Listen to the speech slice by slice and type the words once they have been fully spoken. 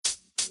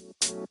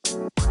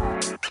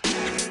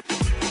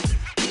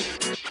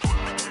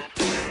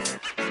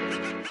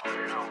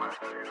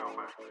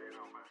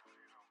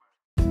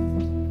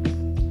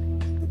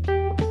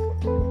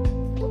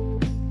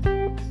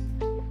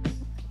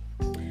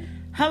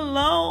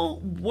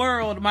Hello,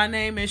 world. My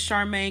name is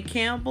Charmaine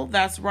Campbell.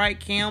 That's right,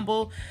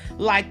 Campbell,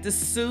 like the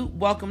soup.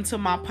 Welcome to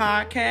my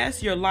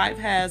podcast. Your life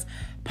has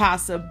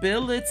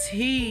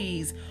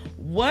possibilities.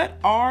 What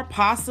are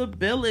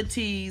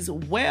possibilities?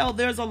 Well,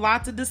 there's a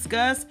lot to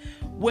discuss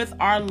with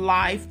our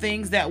life,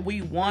 things that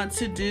we want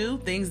to do,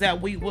 things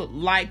that we would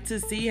like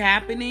to see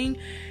happening.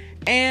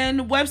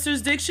 And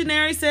Webster's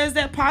Dictionary says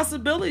that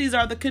possibilities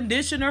are the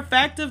condition or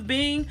fact of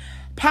being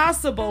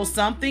possible,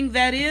 something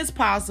that is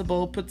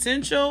possible,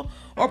 potential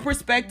or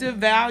prospective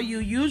value,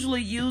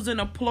 usually used in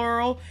a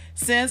plural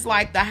sense,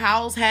 like the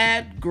house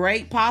had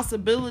great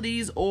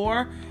possibilities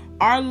or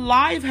our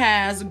life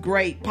has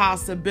great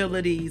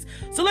possibilities.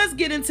 So let's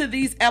get into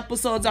these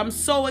episodes. I'm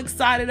so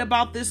excited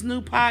about this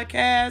new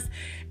podcast.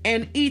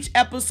 And each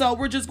episode,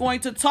 we're just going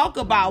to talk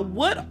about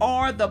what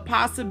are the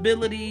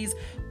possibilities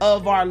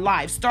of our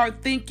life.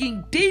 Start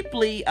thinking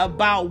deeply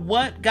about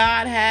what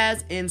God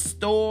has in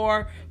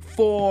store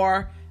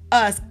for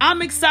us.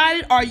 I'm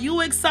excited. Are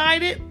you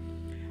excited?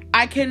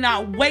 I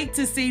cannot wait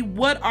to see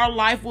what our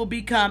life will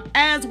become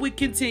as we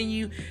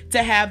continue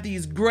to have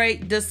these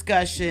great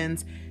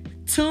discussions.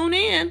 Tune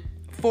in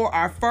for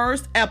our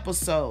first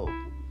episode.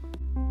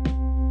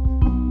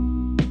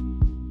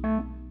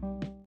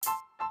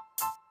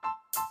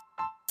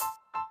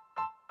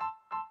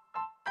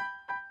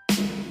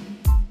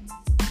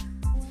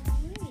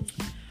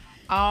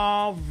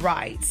 All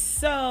right,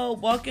 so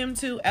welcome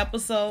to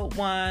episode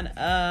 1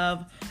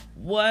 of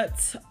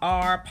What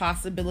Are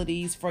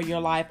Possibilities for Your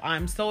Life.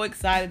 I'm so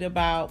excited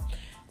about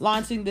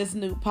launching this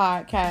new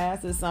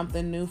podcast. It's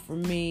something new for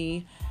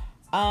me.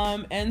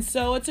 And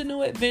so it's a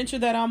new adventure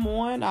that I'm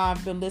on.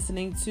 I've been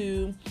listening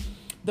to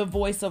the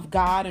voice of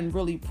God and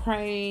really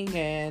praying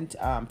and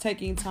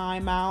taking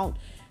time out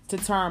to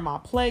turn my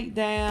plate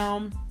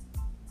down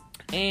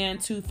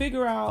and to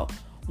figure out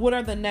what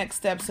are the next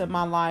steps in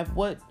my life.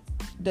 What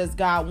does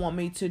God want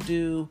me to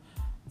do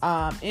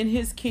in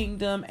his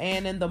kingdom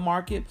and in the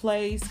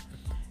marketplace?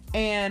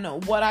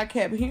 And what I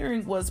kept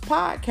hearing was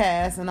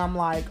podcasts. And I'm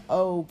like,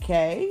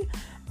 okay,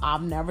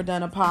 I've never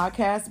done a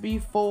podcast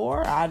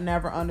before. I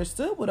never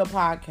understood what a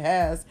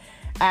podcast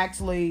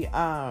actually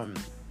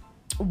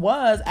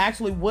was,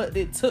 what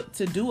it took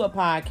to do a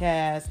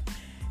podcast.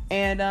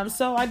 And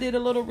so I did a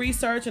little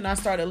research and I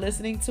started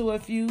listening to a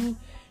few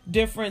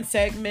different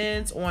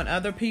segments on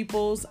other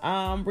people's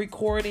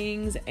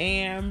recordings,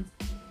 and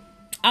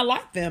I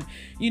like them,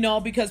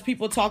 because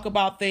people talk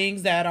about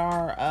things that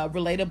are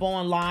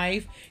relatable in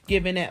life,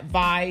 giving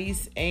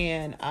advice,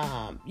 and,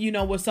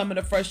 with some of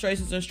the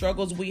frustrations and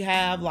struggles we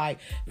have, like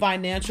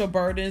financial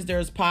burdens,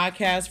 there's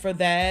podcasts for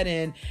that.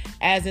 And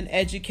as an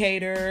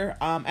educator,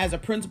 as a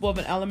principal of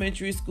an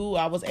elementary school,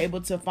 I was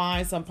able to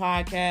find some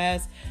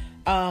podcasts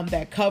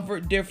that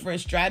covered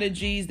different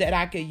strategies that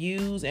I could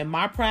use in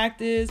my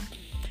practice.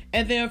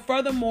 And then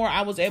furthermore,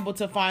 I was able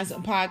to find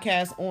some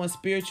podcasts on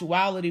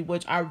spirituality,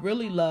 which I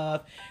really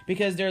love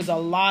because there's a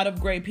lot of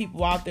great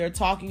people out there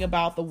talking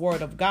about the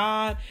Word of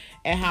God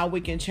and how we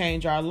can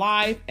change our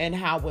life and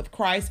how with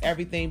Christ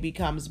everything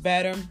becomes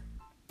better.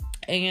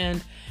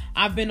 And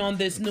I've been on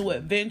this new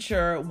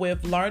adventure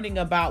with learning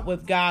about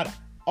with God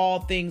all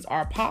things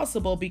are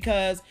possible,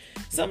 because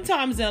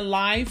sometimes in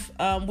life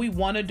we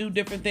want to do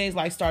different things,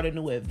 like start a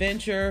new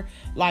adventure,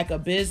 like a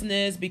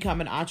business,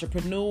 become an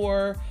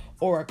entrepreneur,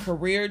 or a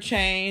career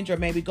change, or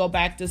maybe go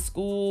back to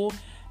school.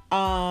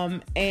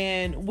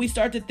 And we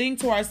start to think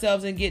to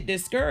ourselves and get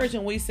discouraged,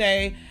 and we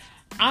say,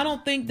 I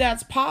don't think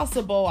that's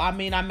possible. I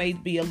mean, I may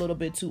be a little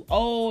bit too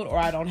old, or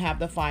I don't have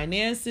the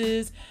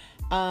finances.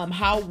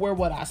 Where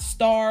would I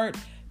start?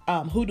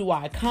 Who do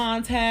I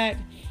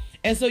contact?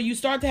 And so you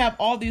start to have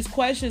all these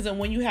questions. And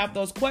when you have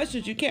those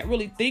questions, you can't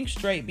really think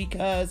straight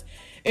because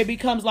it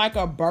becomes like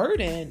a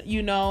burden,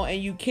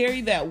 and you carry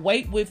that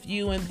weight with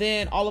you. And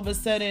then all of a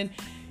sudden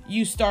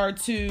you start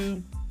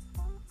to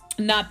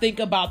not think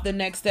about the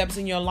next steps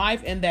in your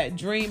life, and that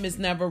dream is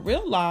never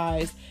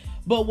realized.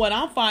 But what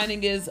I'm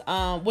finding is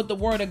what the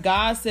Word of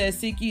God says,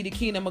 seek ye the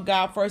kingdom of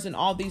God first, and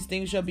all these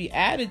things shall be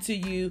added to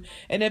you.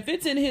 And if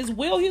it's in his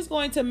will, he's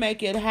going to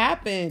make it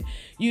happen.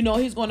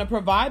 He's going to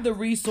provide the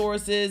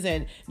resources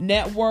and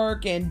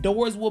network, and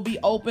doors will be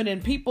open,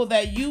 and people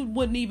that you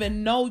wouldn't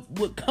even know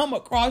would come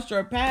across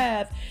your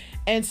path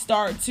and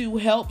start to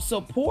help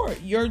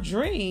support your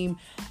dream.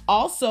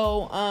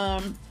 Also,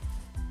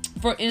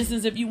 for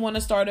instance, if you want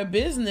to start a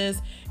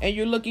business and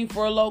you're looking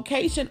for a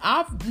location,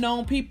 I've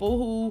known people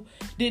who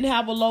didn't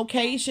have a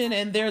location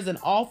and there's an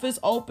office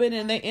open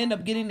and they end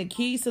up getting the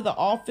keys to the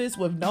office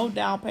with no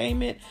down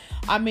payment.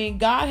 I mean,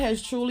 God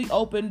has truly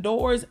opened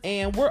doors,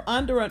 and we're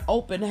under an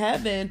open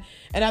heaven.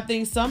 And I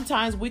think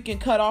sometimes we can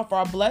cut off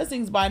our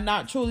blessings by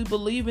not truly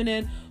believing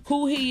in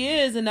who he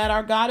is and that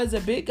our God is a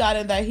big God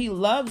and that he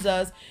loves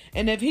us.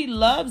 And if he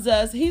loves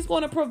us, he's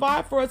going to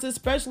provide for us,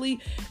 especially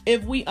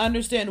if we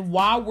understand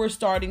why we're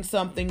starting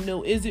something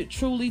new. Is it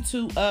truly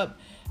to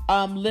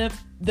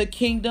lift the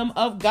kingdom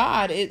of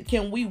God?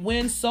 Can we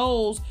win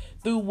souls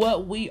through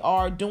what we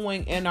are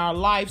doing in our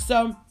life?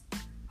 So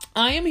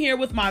I am here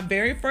with my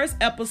very first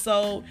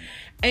episode,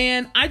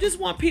 and I just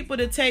want people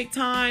to take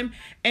time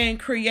and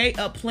create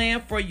a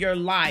plan for your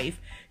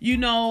life,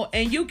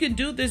 and you can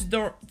do this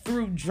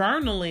through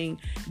journaling.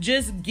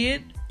 Just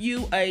get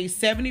you a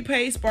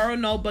 70-page spiral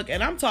notebook,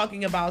 and I'm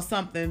talking about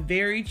something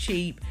very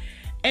cheap,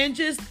 and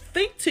just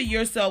think to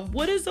yourself,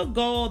 what is a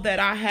goal that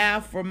I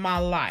have for my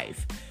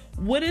life?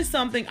 What is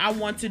something I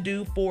want to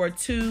do for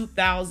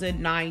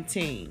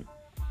 2019?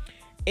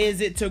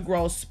 Is it to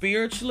grow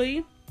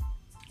spiritually?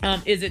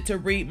 Is it to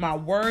read my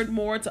word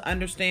more, to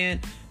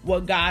understand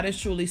what God is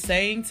truly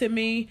saying to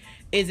me?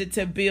 Is it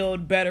to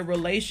build better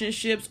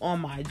relationships on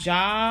my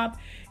job?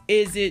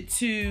 Is it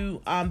to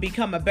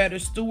become a better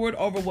steward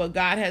over what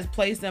God has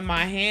placed in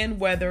my hand,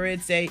 whether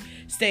it's a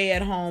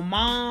stay-at-home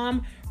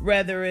mom,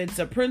 whether it's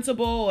a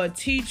principal, a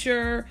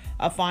teacher,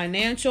 a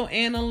financial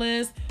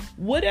analyst,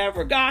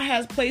 whatever God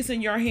has placed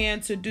in your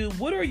hand to do?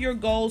 What are your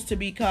goals to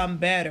become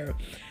better?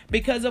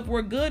 Because if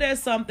we're good at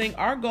something,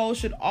 our goal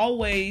should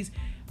always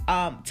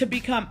to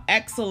become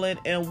excellent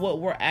in what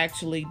we're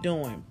actually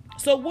doing.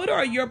 So what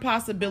are your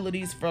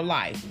possibilities for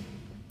life?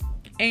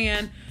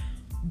 And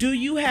do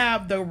you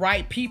have the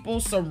right people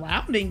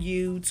surrounding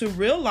you to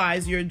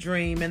realize your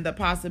dream and the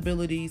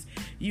possibilities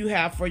you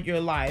have for your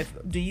life?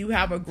 Do you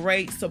have a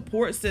great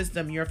support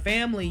system, your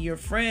family, your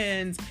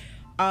friends,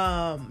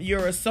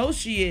 your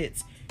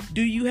associates?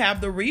 Do you have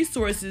the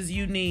resources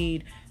you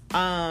need?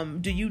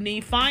 Do you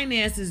need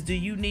finances? Do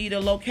you need a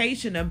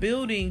location, a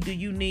building? Do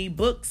you need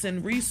books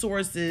and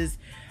resources?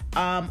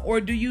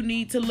 Or do you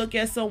need to look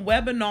at some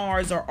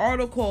webinars or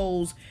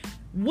articles?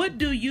 What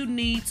do you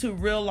need to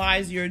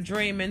realize your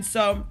dream? And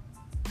so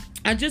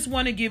I just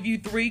want to give you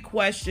 3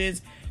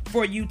 questions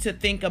for you to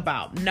think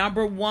about.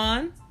 Number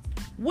 1,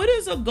 what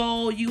is a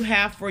goal you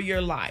have for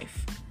your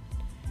life?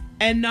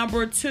 And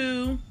number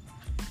 2,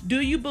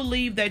 do you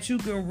believe that you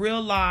can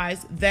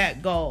realize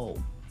that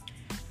goal?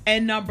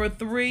 And number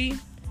 3,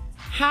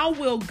 how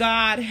will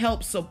God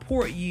help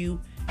support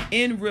you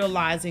in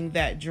realizing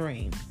that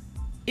dream?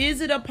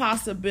 Is it a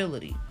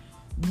possibility?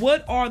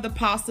 What are the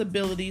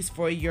possibilities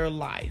for your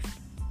life?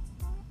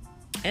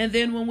 And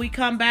then when we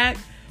come back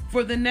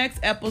for the next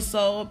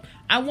episode,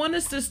 I want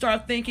us to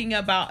start thinking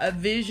about a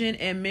vision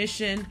and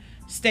mission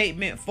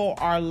statement for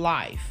our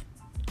life.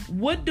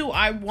 What do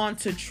I want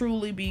to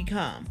truly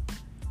become?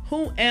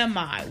 Who am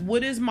I?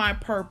 What is my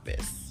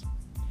purpose?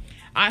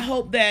 I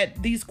hope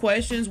that these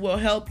questions will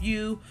help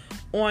you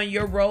on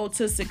your road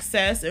to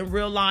success and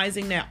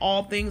realizing that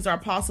all things are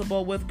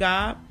possible with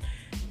God.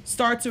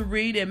 Start to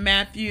read in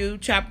Matthew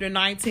chapter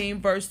 19,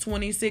 verse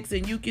 26,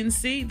 and you can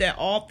see that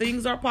all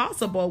things are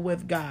possible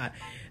with God.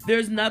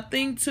 There's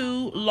nothing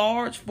too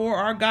large for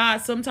our God.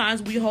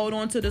 Sometimes we hold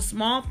on to the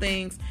small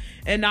things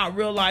and not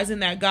realizing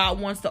that God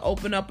wants to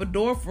open up a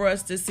door for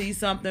us to see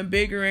something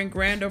bigger and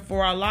grander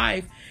for our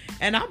life.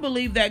 And I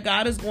believe that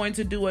God is going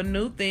to do a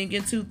new thing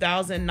in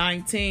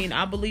 2019.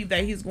 I believe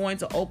that he's going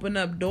to open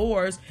up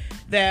doors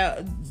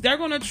that they're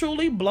going to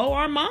truly blow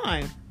our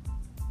mind.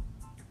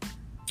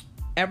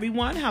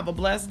 Everyone, have a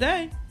blessed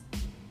day.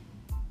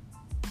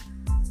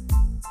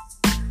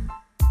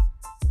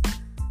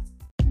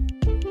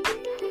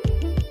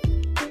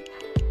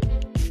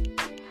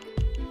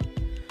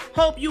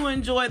 Hope you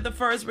enjoyed the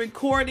first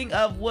recording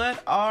of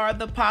What Are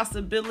the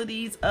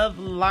Possibilities of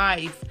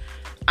Life?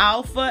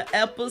 Alpha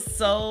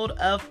episode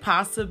of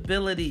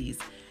Possibilities.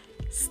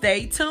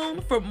 Stay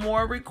tuned for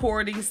more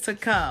recordings to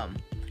come.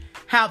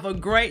 Have a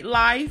great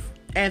life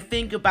and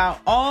think about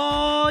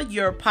all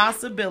your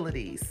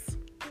possibilities.